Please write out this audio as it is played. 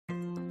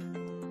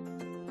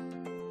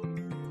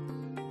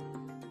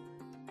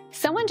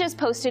Someone just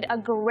posted a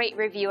great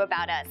review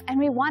about us, and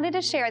we wanted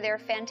to share their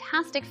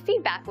fantastic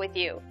feedback with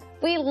you.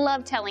 We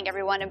love telling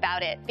everyone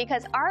about it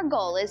because our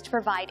goal is to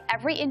provide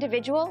every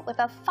individual with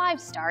a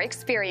 5-star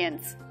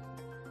experience.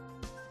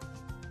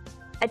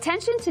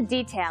 Attention to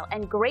detail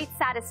and great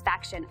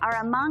satisfaction are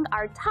among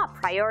our top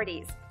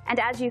priorities. And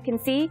as you can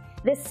see,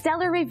 this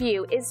stellar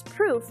review is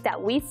proof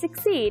that we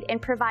succeed in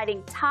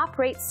providing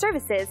top-rate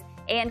services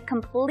and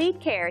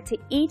complete care to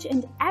each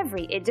and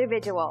every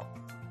individual.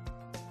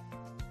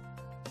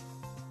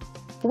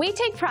 We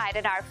take pride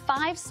in our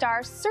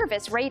 5-star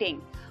service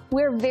rating.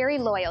 We're very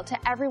loyal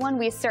to everyone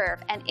we serve,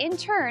 and in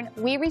turn,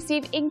 we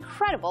receive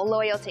incredible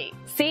loyalty.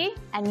 See,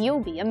 and you'll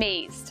be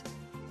amazed.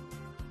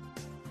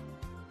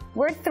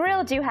 We're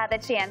thrilled you had the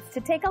chance to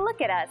take a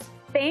look at us.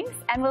 Thanks,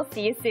 and we'll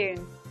see you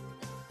soon.